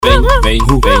Olha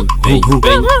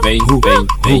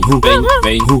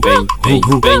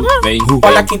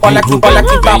quem tá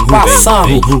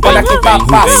passando, olha quem tá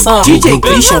passando.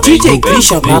 DJ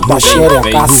Christian na tua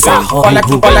xereca sarrando. Olha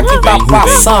quem tá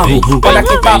passando, olha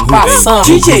quem tá passando.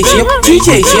 DJ G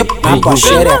na tua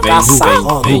xereca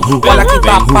sarrando. Olha quem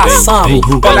tá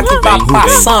passando, olha quem tá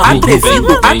passando.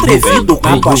 Atrevido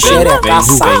na tua xereca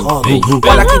sarrando.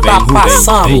 Olha quem tá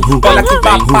passando, olha quem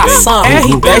tá passando.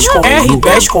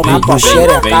 R10 com na tua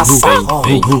xereca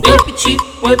sarrando.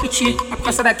 Vou repetir, é porque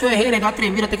essa daqui eu errei, né? Deu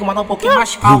atrevido, tem que mandar um pouquinho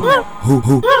mais calma.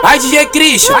 Vai DJ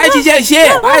Christian, vai DJ G,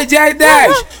 vai DJ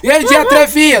R10, e aí DJ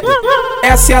atrevido.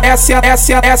 Essa é a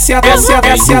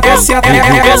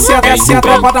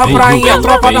tropa da prainha,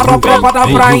 tropa da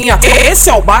prainha.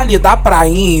 Esse é o baile da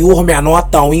prainha e os menor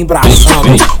tão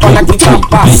embraçando. Olha quem tá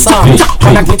passando,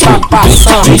 olha quem tá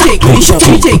passando. DJ Christian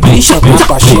na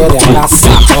tua xereca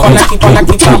sarrando. Olha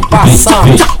quem tá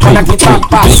passando, olha quem tá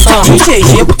passando. DJ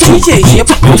G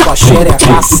na tua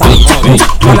xereca sarrando.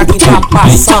 Olha quem tá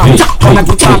passando, olha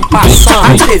quem tá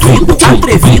passando. Atrevido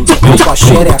na tua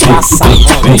xereca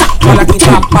sarrando. Olha quem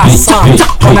tá passando,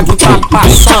 olha quem tá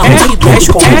passando.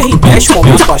 R10 com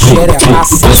na tua xereca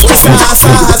sarrando.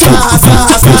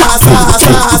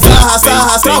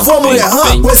 Travou mulher,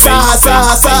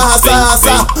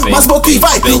 mas pouquinho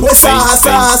vai.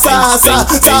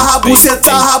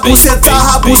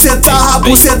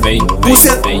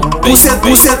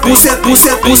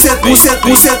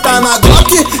 Buceta na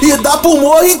Glock e dá pro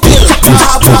morro inteiro.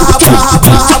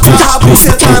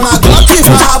 Buceta na Glock,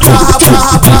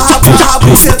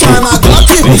 buceta na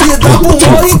Glock e dá pro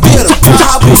morro inteiro.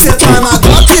 Buceta na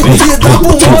Glock e dá pro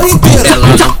morro inteiro. Ela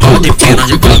não pode pena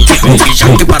de Glock e já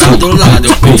que parar do lado.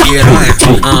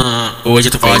 Hoje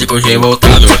tu pode correr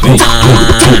voltado.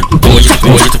 Hoje tu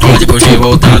pode correr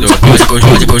voltado. Pode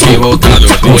correr voltado.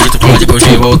 Hoje tu pode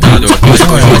correr voltado. Pode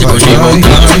correr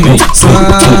voltado.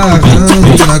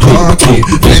 Sarrando na Glock,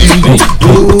 vem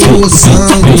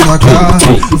pulsando na cara,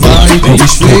 vai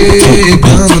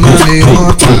esfregando na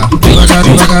meiota.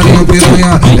 Devagarinho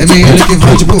piranha, é ML que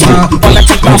vai te empurrar. Olha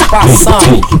quem tá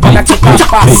passando, olha quem tá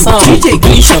passando. DJ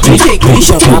Christian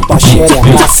na tua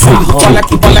xereca sarrando. Olha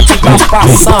quem tá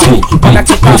passando, olha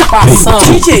quem tá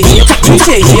passando.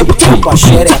 DJ G na tua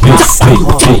xereca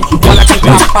sarrando. Olha quem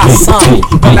tá passando,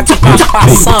 olha quem tá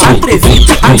passando.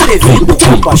 Atrevido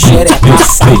na tua xereca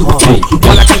sarrando.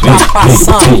 Olha quem tá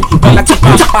passando, olha quem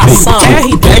tá passando.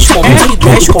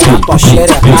 R10 com na tua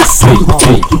xereca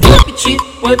sarrando.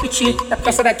 Vou repetir, é porque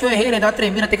essa daqui eu errei, né? Deu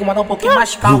atrevido, tem que mandar um pouquinho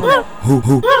mais calma.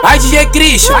 Vai DJ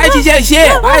Christian, vai DJ G,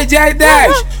 vai DJ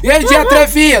R10, e aí DJ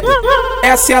atrevido.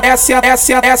 Essa é a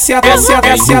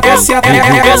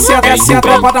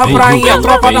tropa da prainha,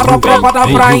 tropa da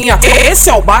prainha.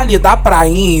 Esse é o baile da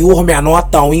prainha e os menor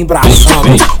tão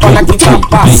embraçando. Olha quem tá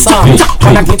passando,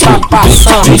 olha quem tá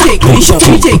passando. DJ Christian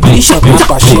na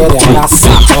tua xereca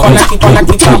sarrando. Olha quem tá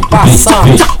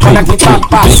passando, olha quem tá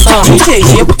passando.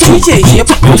 DJ G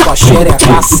na tua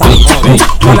xereca sarrando.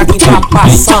 Olha quem tá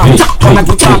passando, olha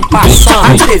quem tá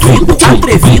passando.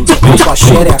 Atrevido na tua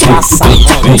xereca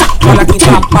sarrando. Olha quem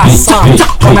tá passando,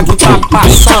 olha quem tá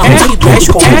passando.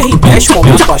 R10 com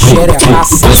na tua xereca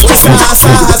sarrando.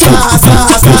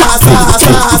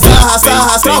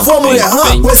 Travou mulher,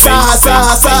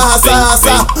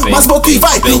 mas pouquinho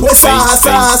vai.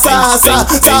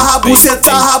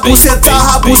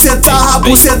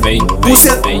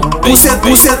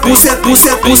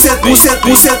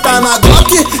 Buceta na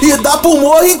Glock e dá pro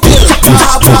morro inteiro.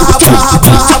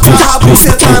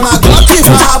 Buceta na Glock,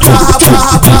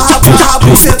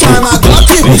 buceta na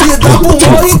Glock e dá pro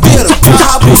morro inteiro.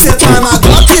 Buceta na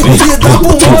Glock e dá pro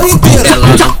morro inteiro.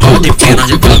 Ela não pode pena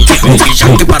de Glock e já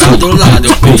que parar do lado.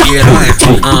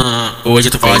 Hoje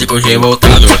tu pode correr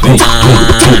voltado.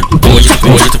 Hoje tu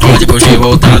pode correr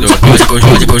voltado. Pode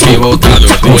correr voltado.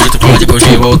 Hoje tu pode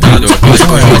correr voltado. Pode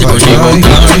correr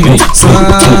voltado.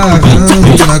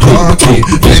 Sarrando na Glock, vem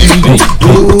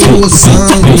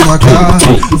pulsando na cara,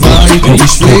 vai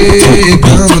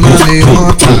esfregando na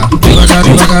meiota.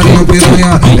 Devagarinho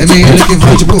piranha, é ML que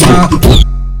vai te empurrar.